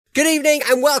Good evening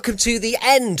and welcome to the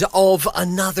end of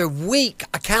another week.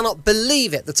 I cannot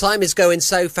believe it. The time is going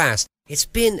so fast.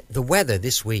 The weather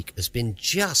this week has been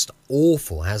just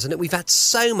awful, hasn't it? We've had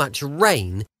so much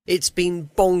rain. It's been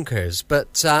bonkers.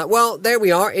 But, well, there we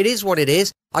are. It is what it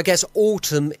is. I guess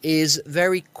autumn is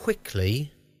very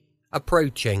quickly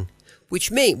approaching,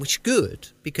 which good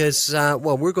because,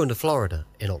 well, we're going to Florida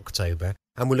in October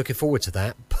and we're looking forward to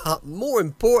that. But more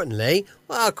importantly,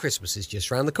 well, Christmas is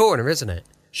just around the corner, isn't it?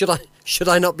 Should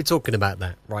I not be talking about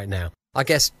that right now? I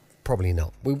guess probably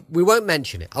not. We won't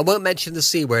mention it. I won't mention the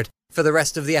C word for the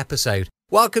rest of the episode.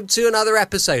 Welcome to another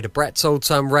episode of Brett's Old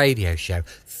Time Radio Show.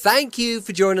 Thank you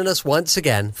for joining us once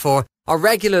again for our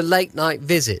regular late night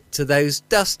visit to those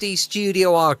dusty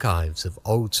studio archives of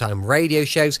old time radio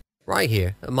shows right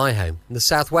here at my home in the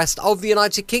southwest of the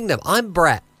United Kingdom. I'm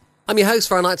Brett. I'm your host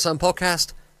for our Nighttime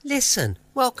podcast. Listen,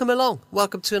 welcome along.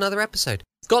 Welcome to another episode.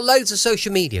 Got loads of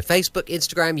social media, Facebook,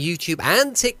 Instagram, YouTube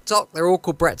and TikTok. They're all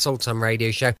called Brett's Old Time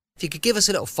Radio Show. If you could give us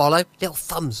a little follow, little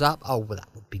thumbs up, oh, well, that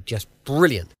would be just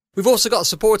brilliant. We've also got a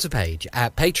supporter page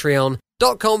at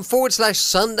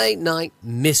patreon.com/Sunday Night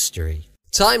Mystery.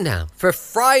 Time now for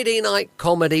Friday Night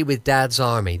Comedy with Dad's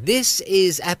Army. This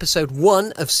is episode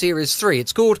 1 of series 3.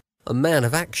 It's called A Man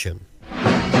of Action.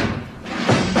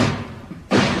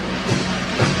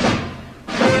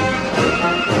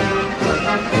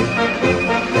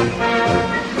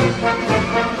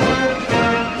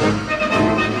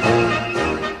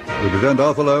 Present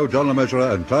Arthur Lowe, John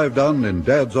LeMessurier and Clive Dunn in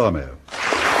Dad's Army.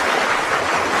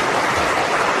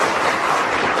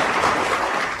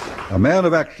 A Man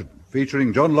of Action,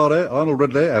 featuring John Lorry, Arnold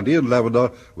Ridley and Ian Lavender,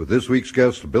 with this week's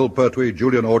guests Bill Pertwee,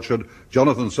 Julian Orchard,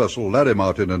 Jonathan Cecil, Larry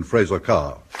Martin and Fraser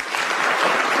Carr.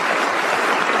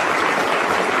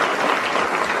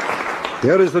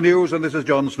 Here is the news, and this is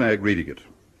John Snagg reading it.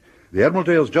 The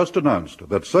Admiralty has just announced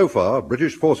that so far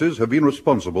British forces have been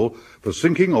responsible for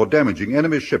sinking or damaging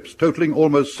enemy ships totalling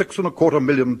almost 6.25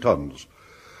 million tons.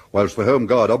 Whilst the Home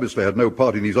Guard obviously had no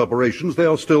part in these operations, they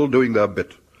are still doing their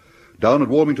bit. Down at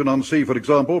Warmington-on-Sea, for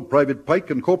example, Private Pike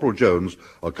and Corporal Jones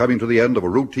are coming to the end of a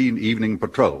routine evening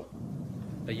patrol.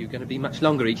 Are you going to be much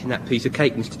longer eating that piece of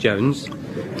cake, Mr. Jones?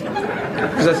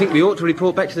 Because I think we ought to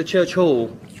report back to the church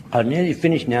hall. I'm nearly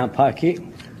finished now, Pikey.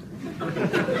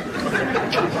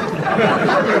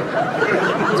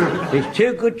 It's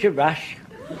too good to rush.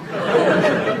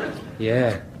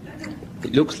 Yeah,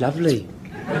 it looks lovely.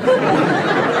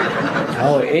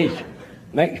 Oh, it is.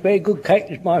 Makes very good cake,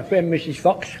 as my friend Mrs.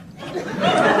 Fox.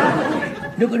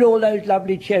 Look at all those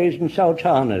lovely cherries and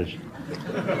sultanas.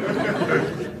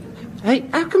 Hey,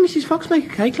 how can Mrs. Fox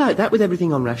make a cake like that with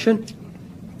everything on ration?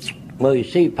 Well, you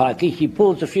see, Pikey, she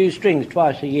pulls a few strings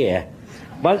twice a year.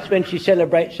 Once when she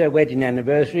celebrates her wedding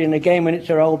anniversary and again when it's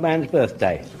her old man's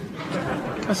birthday.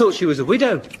 I thought she was a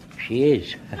widow. She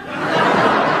is.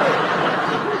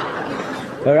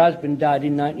 Her husband died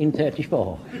in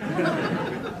 1934.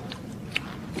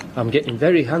 I'm getting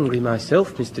very hungry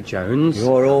myself, Mr. Jones.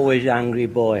 You're always hungry,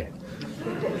 boy.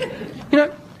 You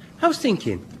know, I was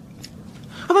thinking,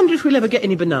 I wonder if we'll ever get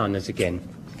any bananas again.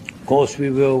 Of course we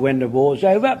will when the war's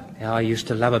over. I used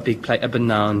to love a big plate of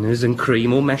bananas and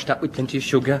cream all mashed up with plenty of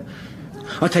sugar.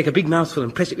 I'd take a big mouthful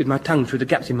and press it with my tongue through the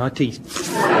gaps in my teeth.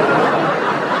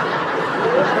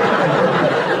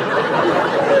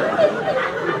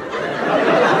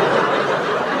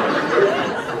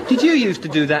 Did you used to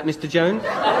do that, Mr. Jones?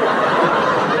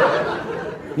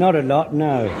 Not a lot,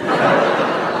 no.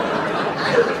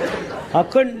 I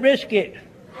couldn't risk it.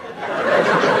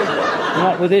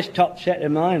 Not with this top set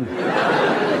of mine.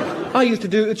 I used to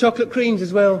do it with chocolate creams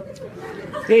as well.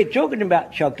 Yeah, talking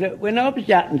about chocolate, when I was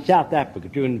out in South Africa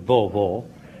during the Boer War,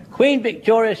 Queen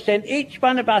Victoria sent each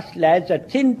one of us lads a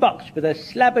tin box with a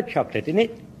slab of chocolate in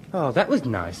it. Oh, that was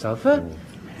nice of her.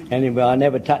 Anyway, I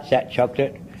never touched that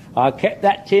chocolate. I kept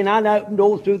that tin unopened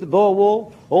all through the Boer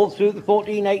War, all through the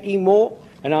 14-18 War,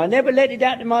 and I never let it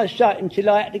out of my sight until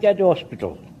I had to go to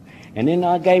hospital. And then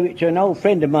I gave it to an old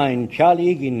friend of mine, Charlie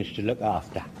Higgins, to look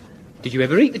after. Did you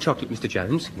ever eat the chocolate, Mr.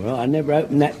 Jones? Well, I never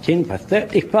opened that tin for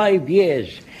 35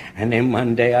 years. And then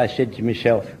one day I said to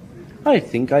myself, I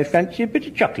think I fancy a bit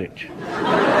of chocolate.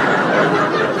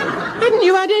 Hadn't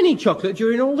you had any chocolate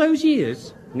during all those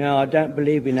years? No, I don't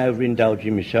believe in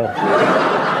overindulging myself.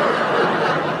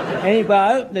 Anyway,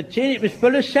 I opened the tin, it was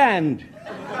full of sand.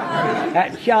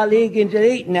 That Charlie Higgins had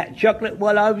eaten that chocolate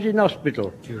while I was in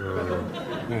hospital.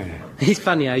 Yeah. It's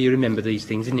funny how you remember these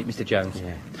things, isn't it, Mr. Jones?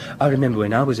 Yeah. I remember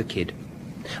when I was a kid.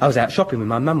 I was out shopping with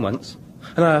my mum once,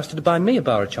 and I asked her to buy me a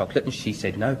bar of chocolate, and she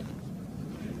said no.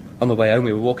 On the way home,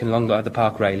 we were walking along by the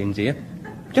park railings here.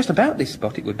 Just about this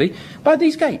spot, it would be, by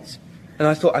these gates. and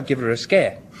I thought I'd give her a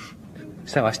scare.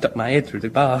 So I stuck my head through the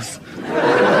bars.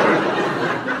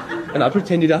 And I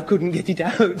pretended I couldn't get it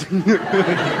out.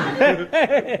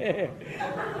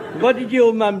 What did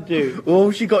your mum do? Oh,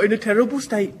 she got in a terrible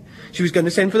state. She was going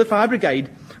to send for the fire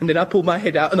brigade, and then I pulled my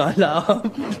head out and I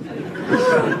laughed.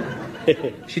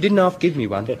 She didn't half give me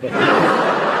one.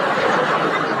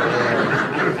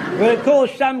 Well, of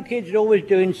course, some kids are always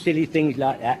doing silly things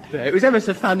like that. Yeah, it was ever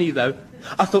so funny, though.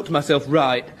 I thought to myself,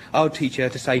 right, I'll teach her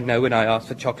to say no when I ask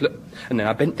for chocolate. And then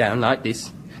I bent down like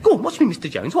this. Go on, watch me, Mr.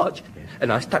 Jones, watch.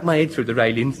 And I stuck my head through the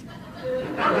railings.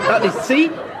 Like this, see?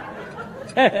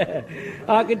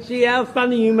 I could see how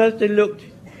funny you must have looked.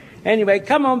 Anyway,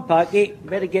 come on, Parky.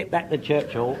 Better get back to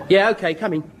church hall. Yeah, OK,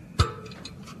 coming.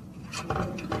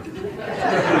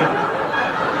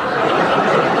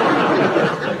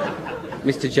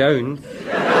 Mr. Jones.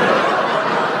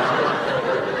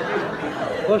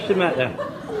 What's the matter?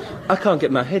 I can't get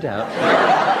my head out.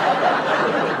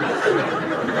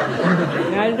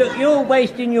 Now, look, you're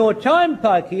wasting your time,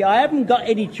 Parky. I haven't got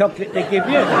any chocolate to give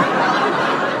you.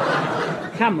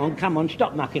 Come on,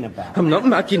 stop mucking about. I'm not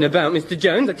mucking about, Mr.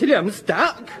 Jones. I tell you, I'm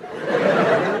stuck.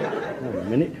 Hold on a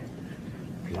minute.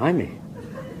 Blimey.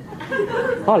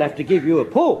 I'll have to give you a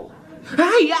pull.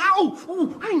 Hey, ow!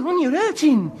 Oh, hang on, you're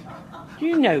hurting. Do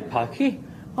you know, Parky,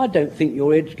 I don't think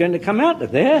your head's going to come out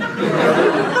of there.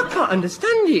 I can't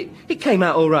understand it. It came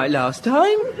out all right last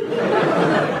time.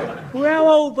 Well, how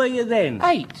old were you then?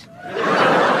 8.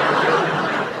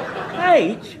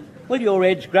 8? Well, your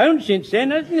head's grown since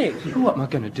then, hasn't it? What am I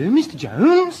going to do, Mr.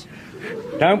 Jones?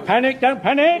 Don't panic. No.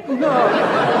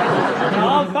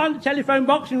 I'll find the telephone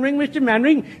box and ring Mr.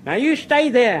 Mannering. Now, you stay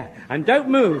there and don't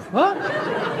move. What?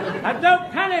 And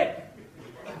don't panic.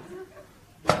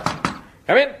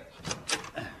 Come in.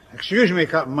 Excuse me,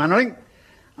 Captain Mannering.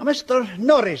 Mr.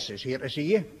 Norris is here to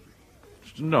see you.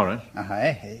 Mr. Norris?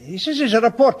 Aye. He says he's a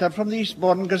reporter from the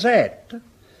Eastbourne Gazette.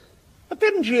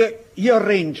 Apparently, you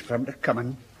arranged for him to come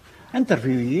and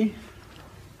interview you.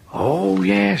 Oh,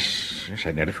 yes. Yes,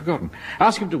 I'd nearly forgotten.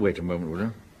 Ask him to wait a moment, will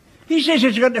you? He says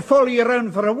he's going to follow you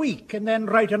around for a week and then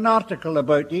write an article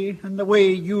about you and the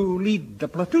way you lead the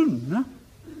platoon, huh?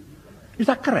 Is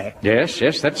that correct? Yes,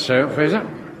 that's so, Fraser.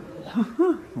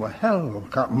 Well,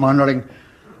 Captain Mannering,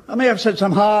 I may have said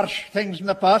some harsh things in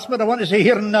the past, but I want to say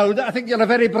here and now that I think you're a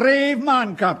very brave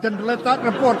man, Captain, to let that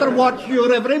reporter watch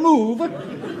your every move.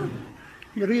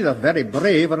 You're either very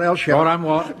brave or else you're... Or I'm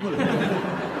what?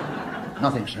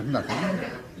 Nothing, sir, nothing.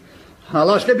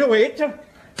 I'll ask him to wait.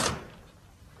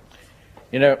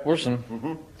 You know, Wilson,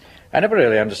 I never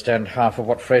really understand half of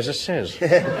what Fraser says.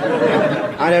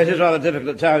 I know it is rather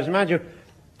difficult at times. Mind you,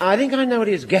 I think I know what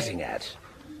he's getting at.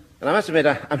 And I must admit,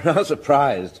 I'm rather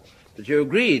surprised that you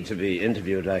agreed to be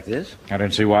interviewed like this. I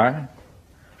don't see why.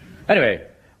 Anyway,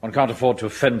 one can't afford to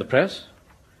offend the press.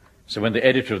 So when the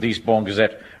editor of the Eastbourne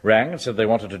Gazette rang and said they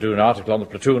wanted to do an article on the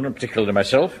platoon, and particularly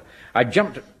myself, I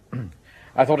jumped...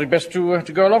 I thought it best to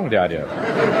go along with the idea.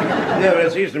 Yeah, but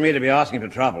it seems to me to be asking for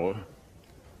trouble.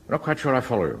 Not quite sure I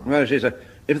follow you. Well, see, sir,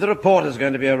 if the reporter's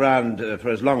going to be around for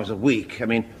as long as a week, I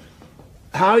mean,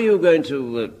 how are you going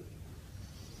to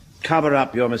cover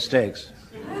up your mistakes?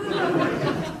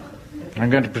 I'm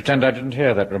going to pretend I didn't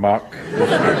hear that remark.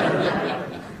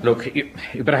 Look, you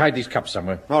better hide these cups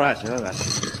somewhere. All right, sir, all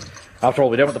right. After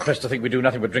all, we don't want the press to think we do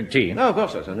nothing but drink tea. No, of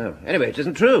course not, sir, no. Anyway, it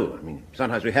isn't true. I mean,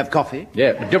 sometimes we have coffee.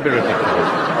 Yeah, but don't be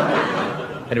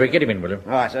ridiculous. Anyway, get him in, will you?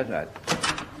 All right, sir, all right.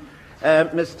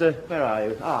 Where are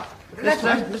you?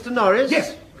 Mr. Norris?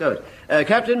 Yes. Good.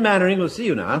 Captain Mannering will see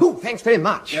you now. Oh, thanks very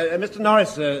much. Mr.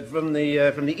 Norris, from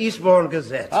the Eastbourne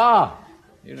Gazette. Ah,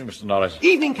 evening, Mr. Norris.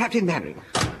 Evening, Captain Mannering.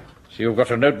 So you've got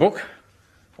a notebook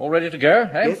all ready to go,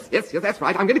 eh? Yes, that's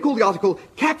right. I'm going to call the article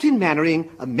Captain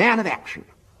Mannering, a Man of Action.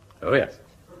 Oh, yes.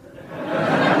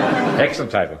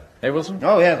 Excellent title. Eh, Wilson?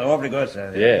 Oh, yes, awfully good,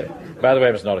 sir. Yeah. By the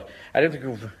way, Mr. Norris, I don't think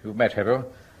you've met, have you?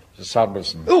 Mr. Sergeant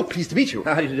Wilson. Oh, pleased to meet you.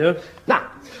 How do you do? Now,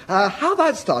 how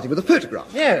about starting with a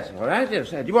photograph? Yes, all right,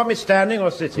 yes. Do you want me standing or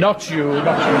sitting? Not you,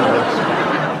 not you.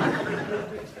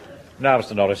 Now,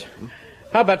 Mr. Norris,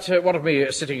 how about one of me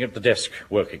sitting at the desk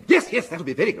working? Yes, that'll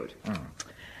be very good.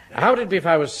 How would it be if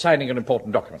I was signing an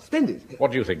important document? Splendid.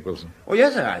 What do you think, Wilson? Oh,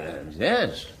 yes, sir.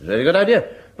 Yes, very good idea.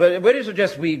 But where do you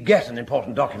suggest we get an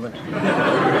important document?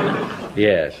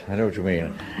 Yes, I know what you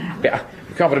mean. Yeah,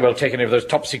 we can't very well take any of those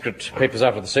top-secret papers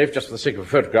out of the safe just for the sake of a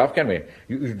photograph, can we?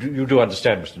 You do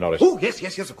understand, Mr. Norris? Oh,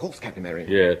 yes, of course, Captain Mannering.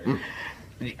 Yeah.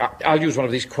 I'll use one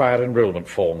of these choir enrolment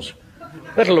forms.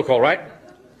 That'll look all right.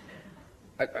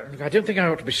 I don't think I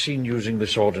ought to be seen using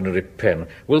this ordinary pen.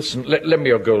 Wilson, lend me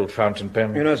your gold fountain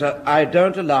pen. You know, sir, I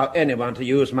don't allow anyone to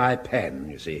use my pen,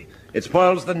 you see. It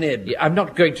spoils the nib. Yeah, I'm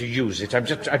not going to use it. I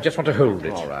just want to hold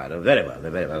it. All right, very well,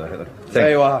 very well. There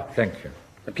you are. Thank you.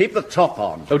 Keep the top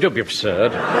on. Oh, don't be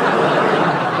absurd.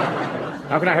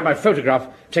 How can I have my photograph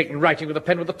taken writing with a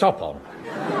pen with the top on?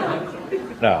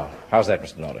 Now, how's that,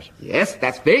 Mr. Norris? Yes,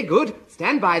 that's very good.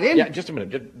 Stand by then. Yeah, just a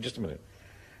minute, just a minute.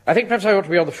 I think perhaps I ought to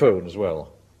be on the phone as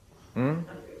well.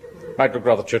 Might look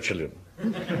rather Churchillian.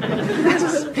 That's a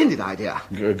splendid idea.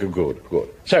 Good.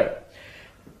 So,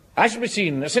 I shall be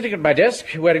seen sitting at my desk,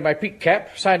 wearing my peak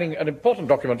cap, signing an important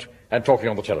document, and talking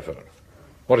on the telephone.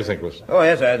 What do you think, Wilson? Oh,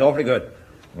 yes, sir, it's awfully good.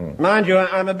 Mind you,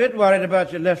 I'm a bit worried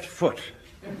about your left foot.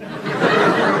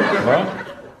 Well,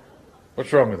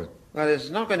 what's wrong with it? Well, it's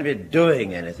not going to be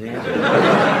doing anything, is it?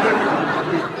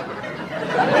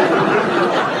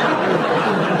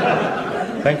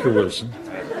 Thank you, Wilson.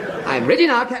 I'm ready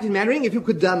now, Captain Mannering, if you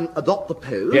could adopt the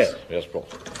pose. Yes, of course.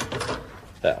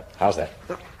 There, how's that?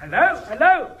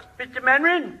 Hello, Mr.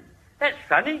 Mannering. That's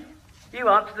funny. You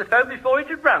answered the phone before it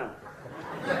had rung.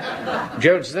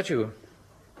 Jones, is that you?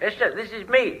 Yes, sir, this is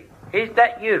me. Is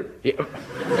that you? Yeah.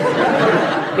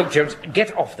 Look, Jones,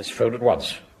 get off this phone at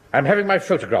once. I'm having my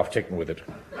photograph taken with it.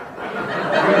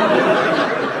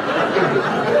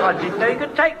 I didn't know you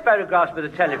could take photographs with a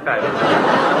telephone.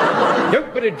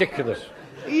 Don't be ridiculous.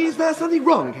 Is there something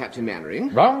wrong, Captain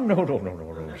Mannering? Wrong? No,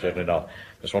 certainly not.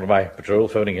 Just one of my patrol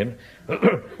phoning in.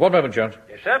 One moment, Jones.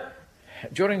 Yes, sir?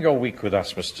 During your week with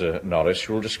us, Mr. Norris,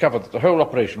 you will discover that the whole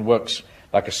operation works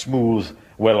like a smooth,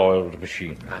 well-oiled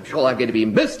machine. I'm sure I'm going to be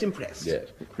most impressed.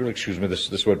 Yes. You'll excuse me,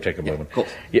 this won't take a moment. Of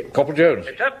course. Yeah, Corporal Jones.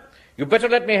 Yes, sir? You better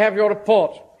let me have your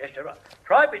report. Yes, sir.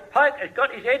 Private Pike has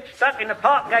got his head stuck in the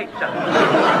park gate, sir.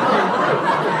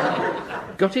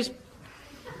 Got his...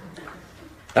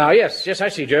 Ah, yes, I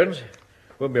see, Jones.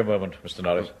 Won't be a moment, Mr.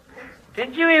 Norris.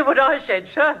 Didn't you hear what I said,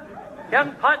 sir?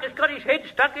 Young Pike has got his head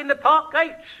stuck in the park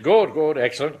gates. Good,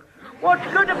 excellent. What's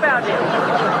good about it?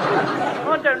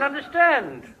 I don't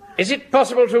understand. Is it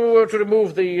possible to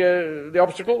remove the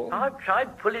obstacle? I've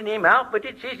tried pulling him out, but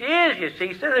it's his ears, you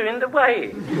see, sir. They're in the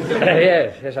way.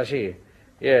 Yes, I see.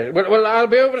 Yes. Well, I'll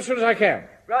be over as soon as I can.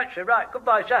 Right, sir, right.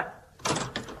 Goodbye, sir.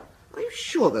 Are you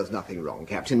sure there's nothing wrong,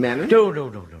 Captain Mannering? No.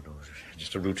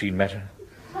 Just a routine matter.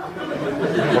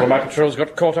 One of my patrols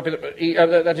got caught up in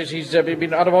that is, he's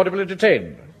been unavoidably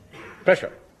detained.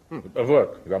 Pressure. Of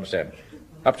work, you understand.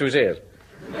 Up to his ears.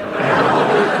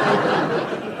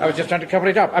 I was just trying to cover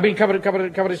it up. I mean, cover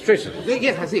his traces.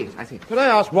 Yes, I see. Could I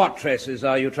ask what traces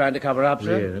are you trying to cover up,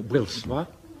 sir? Wilson.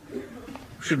 What? You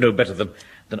should know better than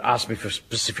ask me for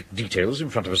specific details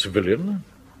in front of a civilian.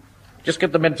 Just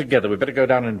get the men together. We'd better go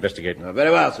down and investigate.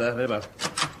 Very well, sir, very well.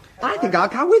 I think I'll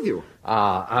come with you.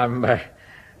 I'm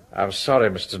sorry,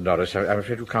 Mr. Norris. I'm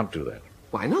afraid you can't do that.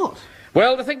 Why not?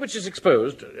 Well, the thing which is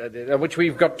exposed, which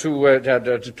we've got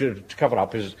to cover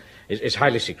up, is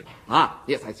highly secret. Ah,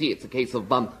 yes, I see. It's a case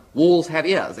of walls have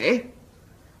ears, eh?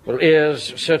 Well,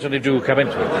 ears certainly do come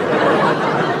into it.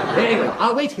 Very well.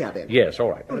 I'll wait here, then. Yes, all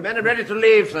right. The men are ready to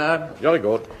leave, sir. Jolly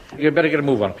good. You'd better get a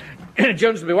move on.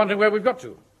 Jones will be wondering where we've got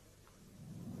to.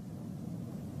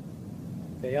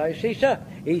 There you see, sir.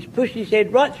 He's pushed his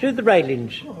head right through the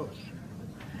railings.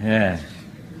 Yeah.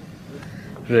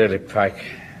 Really, Pike.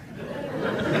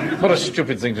 What a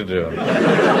stupid thing to do.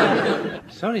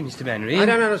 Sorry, Mr. Mannering. I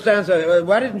don't understand, sir.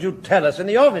 Why didn't you tell us in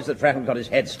the office that Franklin got his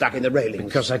head stuck in the railings?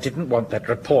 Because I didn't want that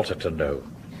reporter to know.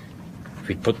 If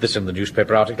he'd put this in the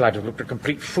newspaper article, I'd have looked a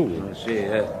complete fool. I see,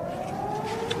 yes.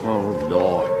 Oh,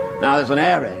 Lord. Now there's an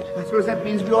air raid. I suppose that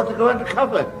means we ought to go under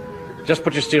cover. Just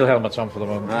put your steel helmets on for the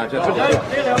moment. Just put your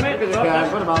steel helmet.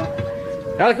 Put them on.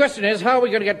 Now, the question is, how are we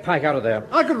going to get Pike out of there?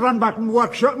 I could run back in the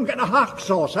workshop and get a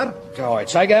hacksaw, sir. Oh, it'd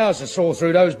take hours to saw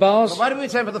through those bars. Well, why don't we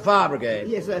send for the fire brigade?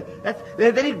 Yes,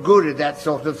 they're very good at that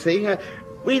sort of thing.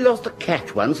 We lost a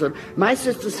cat once, and my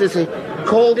sister Sissy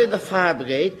called in the fire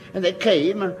brigade, and they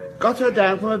came and got her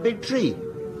down from a big tree.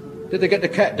 Did they get the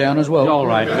cat down as well? All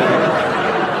right.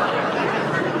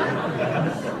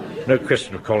 No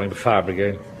question of calling the fire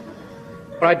brigade.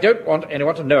 But I don't want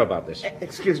anyone to know about this.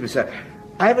 Excuse me, sir.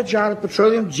 I have a jar of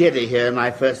petroleum jelly here in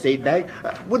my first aid bag.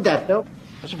 Would that help?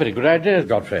 That's a very good idea,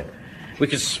 Godfrey. We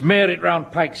could smear it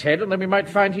round Pike's head, and then we might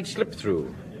find he'd slip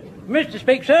through. Mr.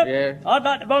 Speaker, sir? Yeah? I'd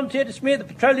like to volunteer to smear the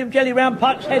petroleum jelly round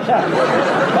Pike's head, sir.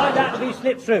 Find out if he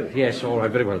slipped through. Yes, all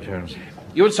right, very well, Terence.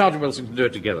 You and Sergeant Wilson can do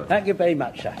it together. Thank you very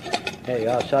much, sir. There you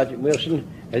are, Sergeant Wilson.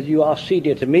 As you are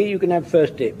senior to me, you can have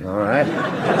first dip. All right.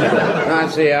 I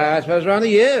see. I suppose round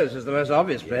the ears is the most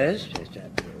obvious place. Yes,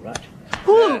 that's all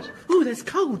right. Oh, that's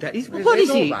cold, that is. What is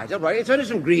it? All right. It's only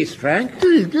some grease, Frank.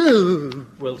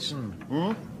 Wilson,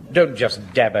 Don't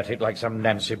just dab at it like some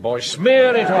Nancy boy.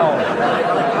 Smear it on.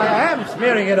 I am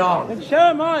smearing it on. And so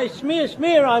am I. Smear,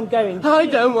 smear, I'm going. I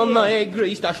don't want my head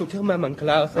greased. I shall tell Mum, Uncle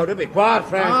Arthur. Oh, do be quiet,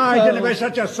 Frank. Don't be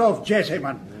such a soft Jesse,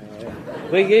 man.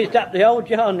 We used up the whole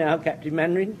jar now, Captain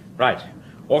Mannering. Right.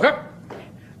 Walker,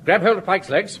 grab hold of Pike's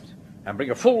legs and bring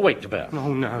a full weight to bear.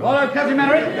 Oh, no. All right, Captain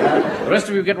Mannering. The rest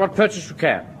of you get what purchase you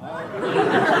can.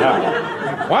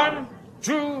 Now, 1,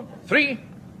 2, 3,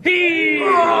 heave!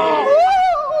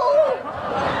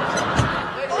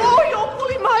 Oh, you're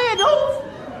pulling my head off.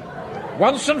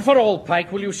 Once and for all,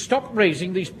 Pike, will you stop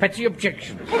raising these petty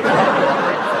objections?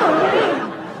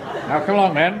 Now, come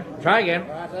along, man. Try again.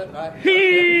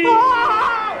 Heave!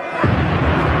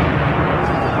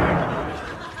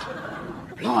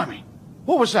 Blimey,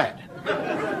 what was that?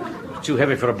 Too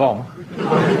heavy for a bomb.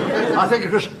 I think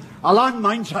it was a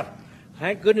landmine, sir.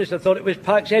 Thank goodness I thought it was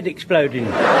Pike's head exploding.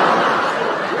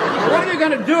 What are you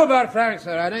going to do about it, Frank,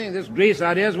 sir? I don't think this grease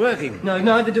idea's working. No,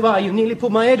 neither do I. You nearly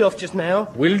pulled my head off just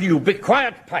now. Will you be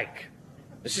quiet, Pike?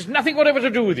 This has nothing whatever to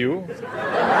do with you.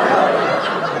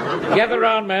 Gather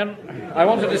round, men. I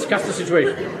want to discuss the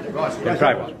situation. In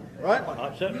private. Right,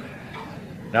 sir.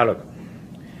 Now, look.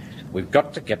 We've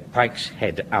got to get Pike's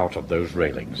head out of those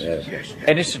railings. Yes.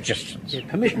 Any suggestions?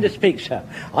 Permission to speak, sir.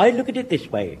 I look at it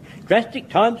this way. Drastic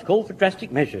times call for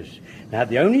drastic measures. Now,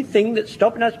 the only thing that's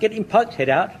stopping us getting Pike's head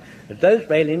out of those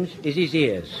railings is his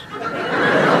ears.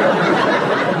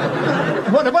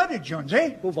 What about it, Jones,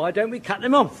 eh? Well, why don't we cut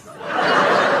them off?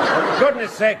 For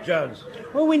goodness sake, Jones.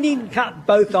 Well, we needn't cut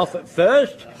both off at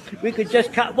first. We could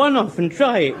just cut one off and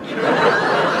try it.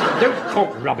 Don't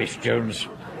talk rubbish, Jones.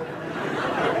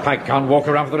 Pike can't walk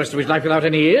around for the rest of his life without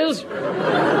any ears.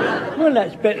 Well,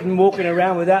 that's better than walking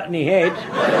around without any head.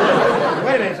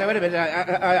 Wait a minute, sir, wait a minute.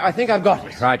 I think I've got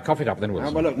it. Right, cough it up then,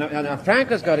 Wilson. Well, look, now, Frank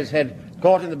has got his head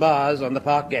caught in the bars on the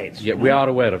park gates. Yeah, we are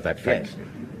aware of that fact. Yes.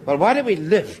 Well, why don't we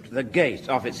lift the gate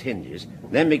off its hinges,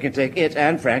 then we can take it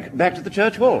and Frank back to the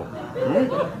church hall.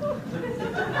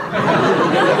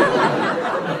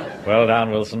 Well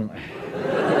done, Wilson.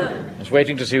 Just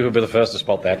waiting to see who'll be the first to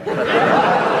spot that.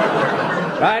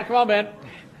 Right, come on, Ben.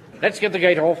 Let's get the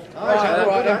gate off. All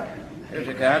right. Here's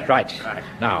your card. Right.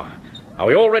 Now, are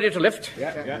we all ready to lift?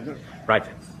 Yeah. Right.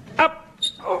 Up!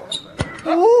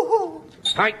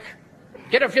 Pike,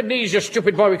 get off your knees, you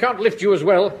stupid boy. We can't lift you as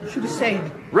well. Should have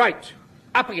said. Right.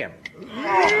 Up again.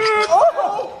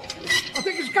 I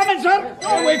think it's coming, sir.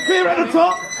 Oh, we're clear at the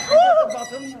top.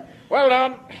 Well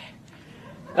done.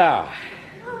 Now,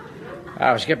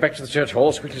 let's get back to the church hall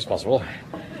as quickly as possible.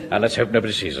 And let's hope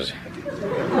nobody sees us.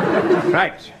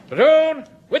 Right. Platoon,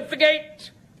 with the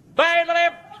gate. By the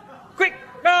left. Quick,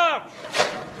 march.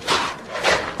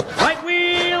 Right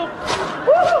wheel.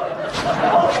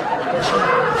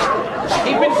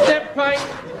 Keep in step, Pike.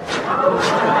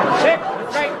 Left,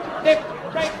 right, left,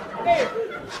 right, left.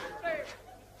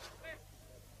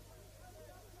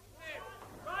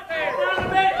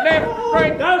 Left,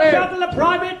 right, Don't juggle the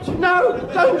private. No,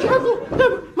 don't juggle. No,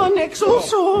 my neck's all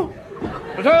sore.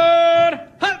 Platoon!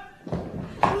 Halt!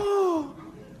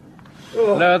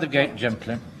 Lower the gate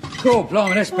gently. Oh,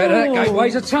 blimey, that's better. That gate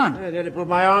weighs a ton. I nearly pulled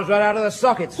my arms right out of the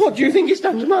sockets. What do you think it's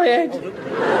done to my head?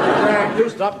 Frank, do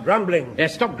stop grumbling.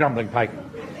 Yes, stop grumbling, Pike.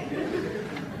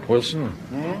 Wilson,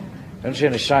 don't see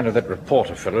any sign of that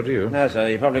reporter fellow, do you? No, sir,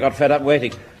 you probably got fed up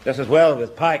waiting. Just as well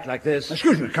with Pike like this.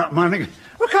 Excuse me, Captain Mannering.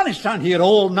 We can't stand here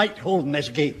all night holding this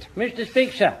gate. Mr.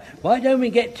 Speaker, why don't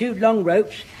we get 2 long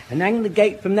ropes and hang the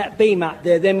gate from that beam up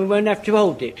there, then we won't have to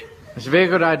hold it. It's a very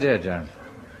good idea, John.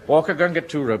 Walker, go and get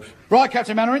 2 ropes. Right,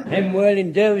 Captain Mannering. Them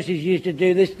whirling dervishes used to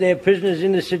do this to their prisoners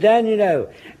in the Sudan, you know.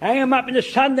 Hang 'em up in the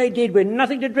sun they did with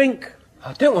nothing to drink.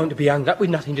 I don't want to be hung up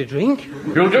with nothing to drink.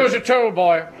 You'll do as you're told,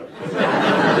 boy.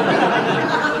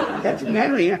 Captain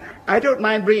Mannering, I don't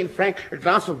mind bringing Frank a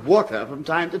glass of water from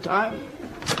time to time.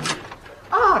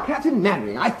 Ah, Captain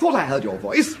Mannering, I thought I heard your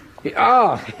voice.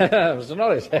 Mr.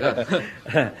 Norris.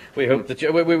 We hoped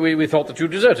that we thought that you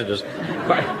deserted us.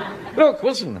 Why, look,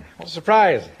 Wilson, what a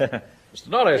surprise. Mr.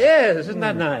 Norris. Yes, isn't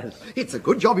that nice? It's a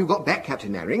good job you got back,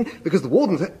 Captain Mannering, because the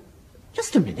wardens...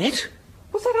 Just a minute.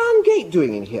 What's that iron gate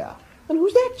doing in here? And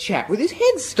who's that chap with his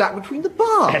head stuck between the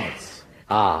bars?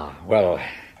 Well,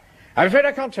 I'm afraid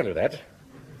I can't tell you that.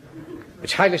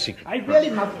 It's highly secret. I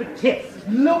really must protest.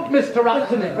 Look, Mr.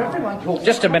 Upton, everyone talks...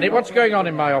 Just a minute, what's going on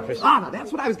in my office? Now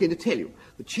that's what I was going to tell you.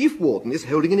 The Chief Warden is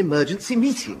holding an emergency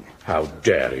meeting. How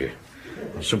dare you?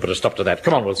 I'll soon put a stop to that.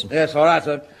 Come on, Wilson. Yes, all right,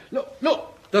 sir.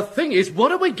 Look, the thing is,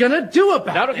 what are we going to do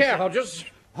about Now, it? look here, Hodges.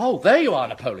 Oh, there you are,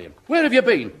 Napoleon. Where have you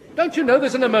been? Don't you know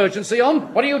there's an emergency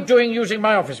on? What are you doing using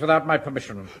my office without my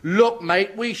permission? Look,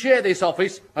 mate, we share this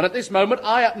office, and at this moment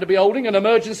I happen to be holding an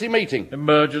emergency meeting.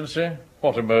 Emergency?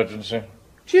 What emergency?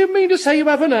 Do you mean to say you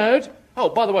haven't heard? Oh,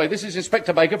 by the way, this is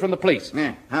Inspector Baker from the police.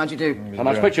 Yeah, how'd you do? And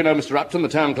I expect you know Mr. Upton, the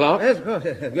town clerk. Yes, of course.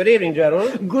 Good evening,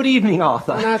 Gerald. Good evening,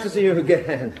 Arthur. Nice to see you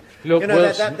again. Look, you know,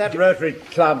 Wilson, that Rotary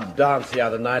Club dance the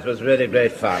other night was really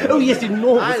great fun. Oh, yes,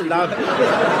 enormous. I love it.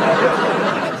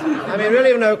 I mean, really,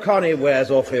 you know, Connie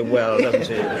wears awfully well, doesn't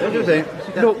she? Don't you think?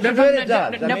 Look, She really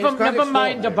does. I mean, it's quite never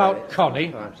mind extraordinary. about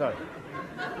Connie. Oh, I'm sorry.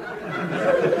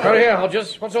 Oh, here,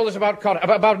 Hodges. What's all this about Connie?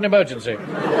 About an emergency?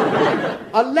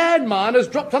 A landmine has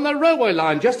dropped on the railway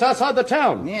line just outside the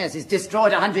town. Yes, it's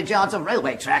destroyed 100 yards of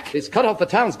railway track. It's cut off the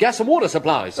town's gas and water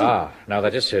supplies. Ah, now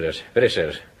that is serious. Very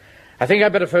serious. I think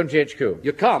I'd better phone GHQ.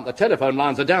 You can't. The telephone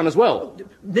lines are down as well.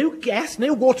 No gas,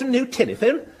 no water, no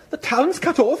telephone. The town's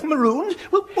cut off, marooned.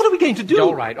 Well, what are we going to do?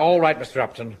 All right, Mr.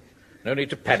 Upton. No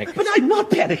need to panic. But I'm not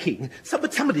panicking.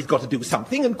 But somebody's got to do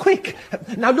something, and quick.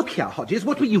 Now, look here, Hodges,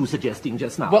 what were you suggesting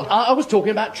just now? Well, I was talking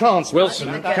about transport.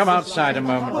 Wilson, come outside a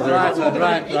moment. Right.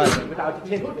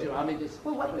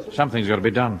 Something's got to be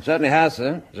done. Certainly has,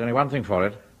 sir. There's only one thing for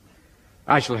it.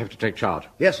 I shall have to take charge.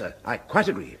 Yes, sir. I quite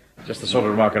agree. Just the sort of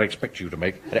remark I'd expect you to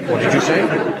make. What did you say?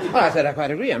 Well, I said I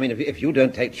quite agree. I mean, if you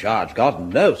don't take charge,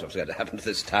 God knows what's going to happen to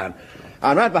this town.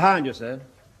 I'm right behind you, sir.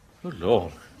 Good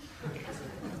Lord.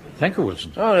 Thank you,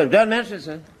 Wilson. Oh, no, don't mention it,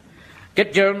 sir.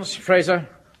 Get Jones, Fraser,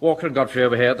 Walker and Godfrey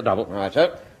over here at the double. Right,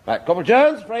 sir. Right, Corporal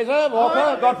Jones, Fraser,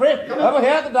 Walker, Godfrey, over here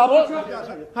at the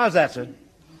double. How's that, sir?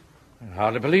 I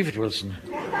hardly believe it, Wilson.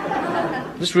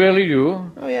 This really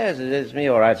you? Oh, yes, it's me,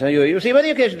 all right, sir. You see, when the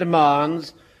occasion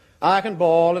demands, I can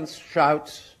bawl and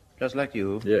shout, just like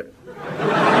you. Yeah.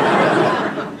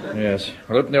 Yes.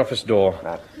 I'll open the office door.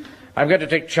 Right. I'm going to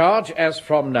take charge as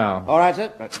from now. All right,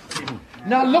 sir. Right.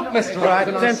 Now, look, Mr. Right,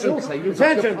 Upton, attention, pay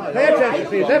attention,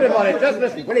 please, everybody, just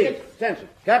listen, please, attention.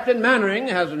 Captain Mannering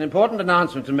has an important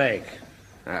announcement to make.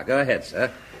 Now, go ahead,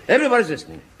 sir. Everybody's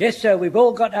listening. Yes, sir, we've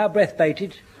all got our breath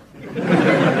baited.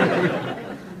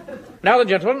 Now then,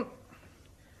 gentlemen,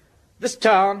 this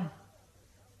town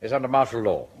is under martial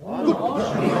law.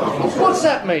 What's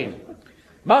that mean?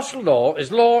 Martial law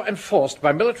is law enforced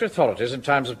by military authorities in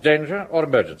times of danger or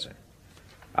emergency.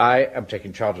 I am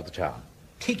taking charge of the town.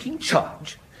 Taking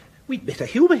charge? We'd better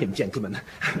humour him, gentlemen.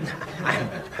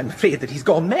 I'm afraid that he's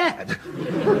gone mad.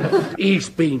 He's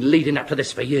been leading up to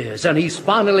this for years, and he's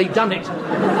finally done it.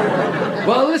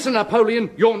 Well, listen,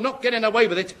 Napoleon, you're not getting away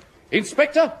with it.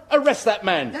 Inspector, arrest that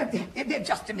man.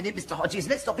 Just a minute, Mr. Hodges.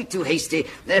 Let's not be too hasty.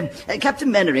 Captain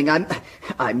Mannering,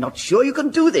 I'm not sure you can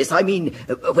do this. I mean,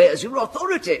 where's your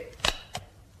authority?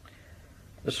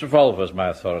 This revolver's my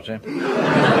authority.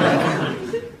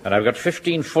 And I've got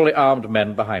 15 fully armed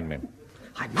men behind me.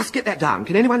 I must get that down.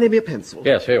 Can anyone lend me a pencil?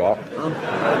 Yes, here you are.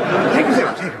 Thank you so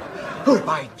much. Thank you. Oh,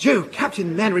 by Jove,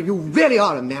 Captain Mannering, you really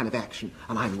are a man of action.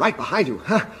 And I'm right behind you.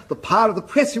 The power of the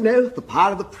press, you know. The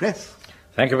power of the press.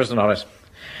 Thank you, Mr. Norris.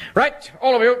 Right,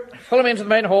 all of you, follow me into the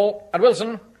main hall. And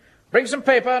Wilson, bring some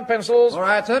paper and pencils. All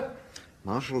right, sir.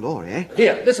 Martial law, eh?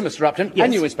 Here, listen, Mr. Upton, Yes.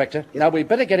 and you, Inspector. Now, we'd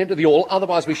better get into the hall,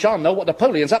 otherwise we shan't know what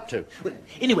Napoleon's up to. Well,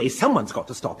 anyway, someone's got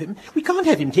to stop him. We can't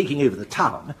have him taking over the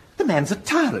town. The man's a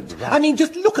tyrant. I mean,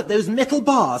 just look at those metal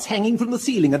bars hanging from the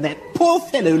ceiling and that poor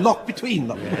fellow locked between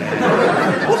them.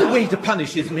 What a way to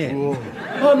punish his men.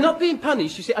 Oh, I'm not being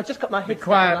punished. You see, I just got my head... Be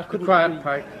quiet,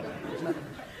 Pike.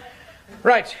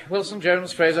 Right, Wilson,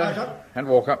 Jones, Fraser, and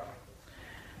Walker.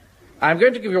 I'm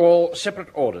going to give you all separate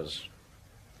orders.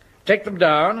 Take them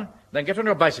down, then get on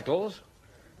your bicycles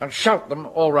and shout them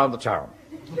all round the town.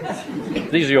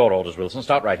 These are your orders, Wilson.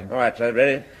 Start writing. All right, sir,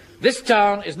 ready? This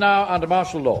town is now under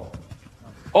martial law.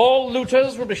 All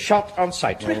looters will be shot on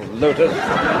sight. Looters.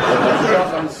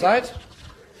 Shot on sight.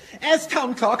 As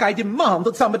town clerk, I demand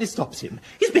that somebody stops him.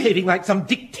 He's behaving like some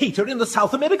dictator in the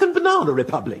South American Banana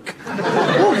Republic.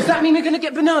 Oh, does that mean we're going to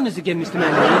get bananas again, Mr.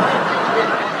 Mannering?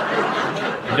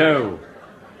 No.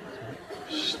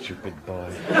 Stupid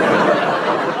boy.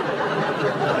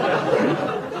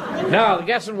 Now, the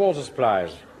gas and water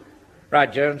supplies.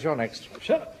 Right, Jones, you're next.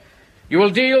 Sure. You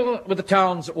will deal with the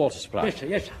town's water supply. Yes, sir,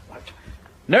 yes, sir. Right.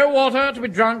 No water to be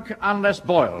drunk unless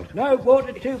boiled. No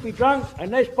water to be drunk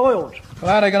unless boiled.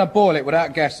 Well, how are they going to boil it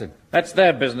without gassing? That's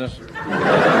their business.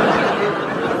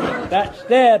 That's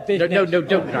their business. No,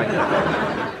 don't drink.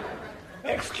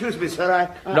 Excuse me, sir,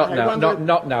 Not now,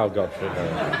 not now, Godfrey.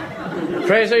 No.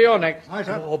 Fraser, you're next.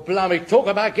 Oh, blimey, talk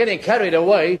about getting carried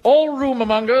away. All rumour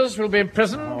mongers will be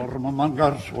imprisoned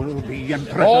warmongers will be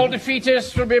imprisoned. All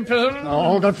defeatists will be in prison.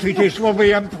 All defeatists will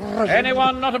be imprisoned.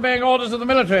 Anyone not obeying orders of the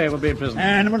military will be in prison.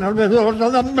 Anyone not obeying orders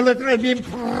of the military will be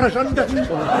imprisoned.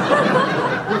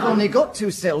 We've only got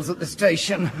 2 cells at the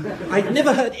station. I've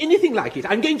never heard anything like it.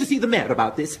 I'm going to see the mayor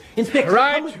about this. Inspector,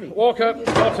 come with me. Right, Walker,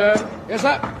 your turn. Yes,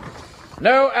 sir.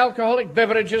 No alcoholic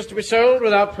beverages to be sold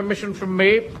without permission from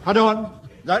me. Hold on.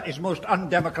 That is most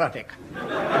undemocratic.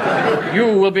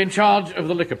 You will be in charge of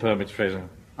the liquor permits, Fraser.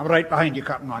 I'm right behind you,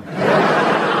 Captain One.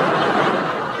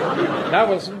 Now,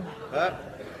 Wilson,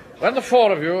 when the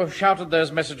 4 of you have shouted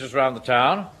those messages round the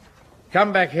town,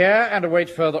 come back here and await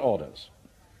further orders.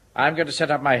 I'm going to set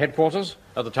up my headquarters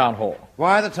at the town hall.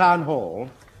 Why the town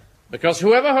hall? Because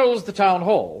whoever holds the town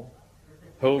hall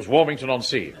holds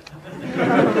Warmington-on-Sea.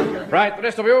 Right, the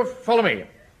rest of you, follow me.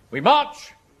 We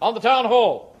march on the town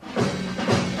hall.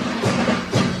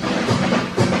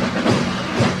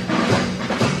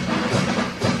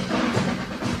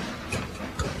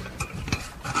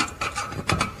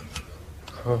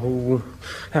 Oh,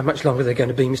 how much longer are they going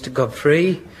to be, Mr.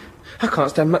 Godfrey? I can't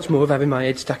stand much more of having my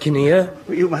head stuck in here.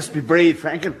 Well, you must be brave,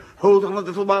 Frank, and hold on a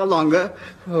little while longer.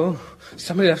 Oh,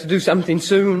 somebody'll have to do something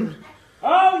soon.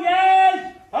 Oh,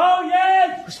 yes! Oh,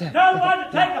 yes! What's that? No one to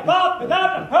take a bath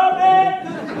without a permit!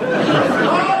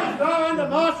 I'm trying to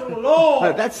martial law!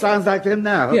 Oh, that sounds like them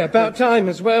now. Yeah, about time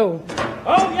as well.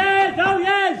 Oh, yes! Oh,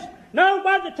 yes! No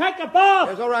one to take a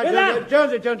bath! It's all right, without...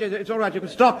 Jonesy, it's all right. You can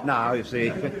stop now, you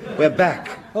see. We're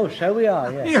back. Oh, so we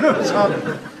are, yes. You know,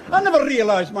 son, I never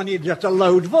realised man had just a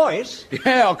loud voice.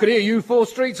 Yeah, I could hear you 4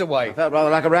 streets away. Felt rather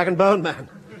like a rag and bone man.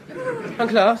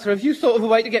 Uncle Arthur, have you thought of a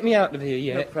way to get me out of here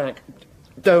yet? Look, Frank,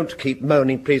 don't keep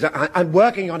moaning, please. I'm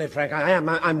working on it, Frank. I am.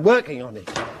 I'm working on it.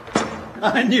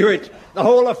 I knew it. The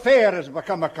whole affair has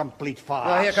become a complete farce.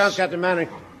 Well, here comes Captain Mannering.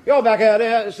 You're back out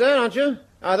here, sir, aren't you?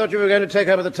 I thought you were going to take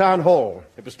over the town hall.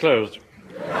 It was closed.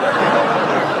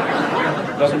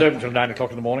 Doesn't open till 9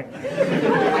 o'clock in the morning.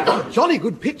 Jolly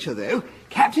good picture, though.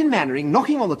 Captain Mannering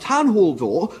knocking on the town hall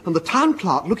door and the town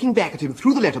clerk looking back at him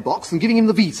through the letterbox and giving him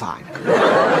the V sign.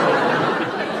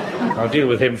 I'll deal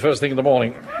with him first thing in the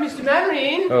morning. Mr.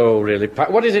 Mannering? Oh, really?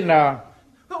 What is it now?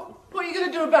 Oh, what are you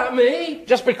going to do about me?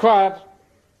 Just be quiet.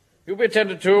 You'll be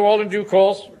attended to, all in due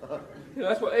course.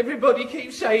 That's what everybody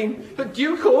keeps saying, but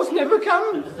due course never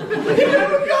comes. It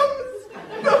never comes.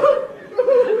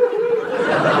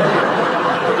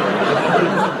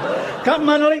 Captain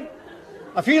Mannering,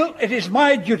 I feel it is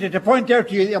my duty to point out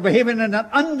to you that you're behaving in an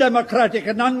undemocratic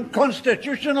and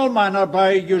unconstitutional manner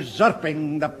by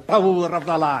usurping the power of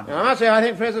the land. I must say, I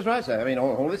think Fraser's right, sir. I mean,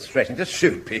 all this threatening to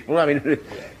shoot people, I mean,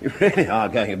 you really are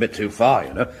going a bit too far,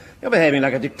 you know. You're behaving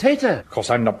like a dictator. Of course,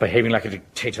 I'm not behaving like a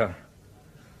dictator.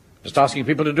 Just asking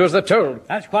people to do as they're told.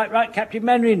 That's quite right, Captain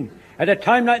Mannering. At a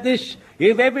time like this,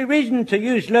 you've every reason to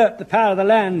usurp the power of the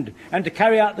land and to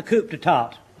carry out the coup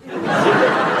d'etat.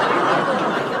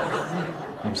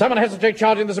 Someone has to take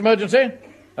charge in this emergency,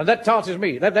 and that tart is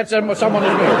me. Someone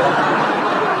is me.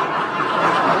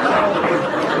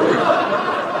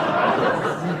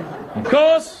 Of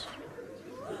course,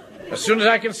 as soon as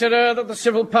I consider that the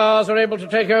civil powers are able to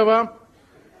take over,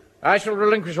 I shall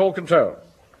relinquish all control.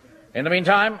 In the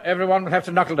meantime, everyone will have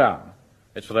to knuckle down.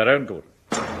 It's for their own good.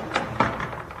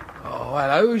 Oh,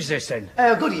 hello, who's this then?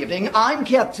 Good evening. I'm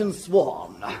Captain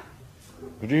Swan.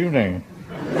 Good evening.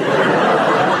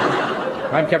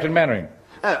 I'm Captain Mannering.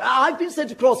 I've been sent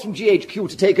across from GHQ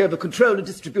to take over control and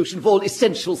distribution of all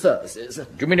essential services. Do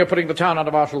you mean you're putting the town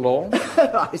under martial law?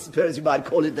 I suppose you might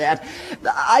call it that.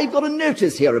 I've got a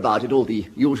notice here about it, all the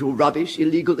usual rubbish,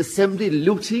 illegal assembly,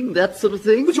 looting, that sort of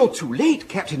thing. But you're too late.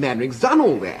 Captain Mannering's done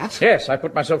all that. Yes, I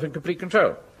put myself in complete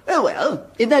control. Oh, well,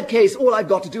 in that case, all I've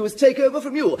got to do is take over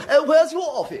from you. Where's your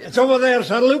office? It's over there,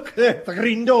 sir. Look, the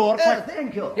green door.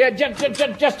 Thank you. Yeah,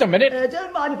 just a minute.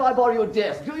 Don't mind if I borrow your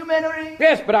desk, do you, Mannering?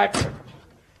 Yes, but I...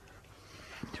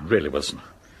 Really, Wilson,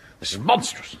 this is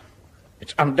monstrous.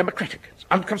 It's undemocratic. It's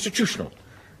unconstitutional.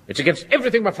 It's against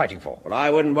everything we're fighting for. Well,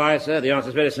 I wouldn't worry, sir. The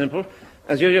answer's very simple.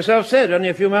 As you yourself said only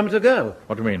a few moments ago.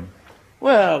 What do you mean?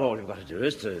 Well, all you've got to do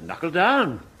is to knuckle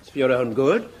down. It's for your own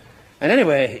good. And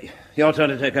anyway, your turn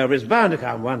to take over is bound to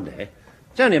come one day.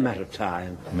 It's only a matter of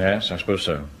time. Yes, I suppose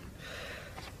so.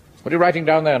 What are you writing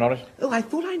down there, Norris? Oh, I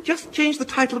thought I'd just change the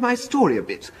title of my story a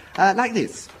bit. Like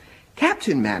this.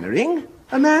 Captain Mannering,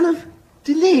 a man of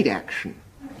delayed action.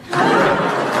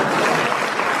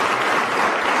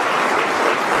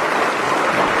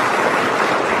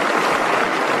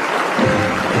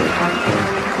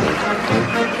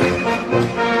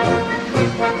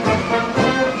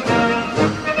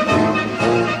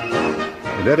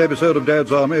 In that episode of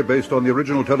Dad's Army, based on the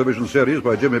original television series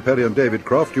by Jimmy Perry and David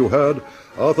Croft, you heard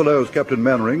Arthur Lowe as Captain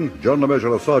Mannering, John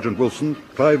LeMessurier as Sergeant Wilson,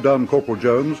 Clive Dunn, Corporal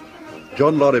Jones,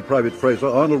 John Lorry, Private Fraser,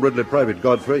 Arnold Ridley, Private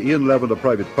Godfrey, Ian Lavender,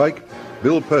 Private Pike,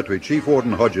 Bill Pertwee, Chief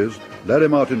Warden Hodges, Larry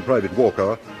Martin, Private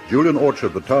Walker, Julian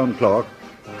Orchard, the Town Clerk,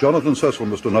 Jonathan Cecil,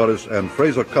 Mr. Norris, and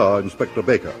Fraser Carr, Inspector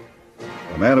Baker.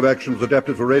 A Man of Action was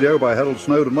adapted for radio by Harold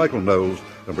Snow and Michael Knowles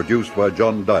and produced by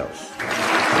John Dias.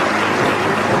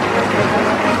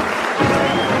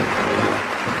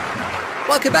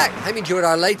 Welcome back. Hope you enjoyed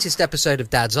our latest episode of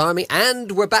Dad's Army,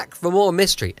 and we're back for more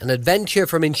mystery and adventure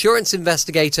from insurance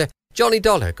investigator Johnny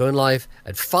Dollar, going live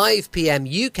at 5 p.m.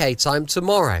 UK time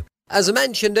tomorrow. As I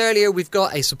mentioned earlier, we've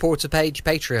got a supporter page,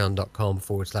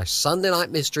 patreon.com/Sunday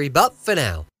Night Mystery. But for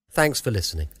now, thanks for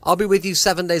listening. I'll be with you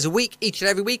 7 days a week, each and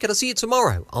every week, and I'll see you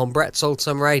tomorrow on Brett's Old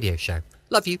Time Radio Show.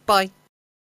 Love you. Bye.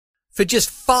 For just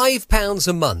 £5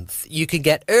 a month, you can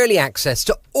get early access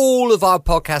to all of our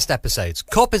podcast episodes,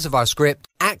 copies of our script,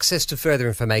 access to further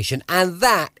information, and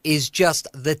that is just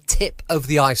the tip of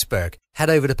the iceberg. Head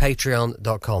over to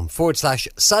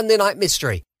patreon.com/Sunday Night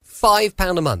Mystery.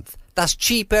 £5 a month. That's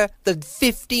cheaper than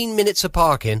 15 minutes of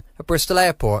parking at Bristol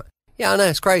Airport. Yeah, I know,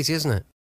 it's crazy, isn't it?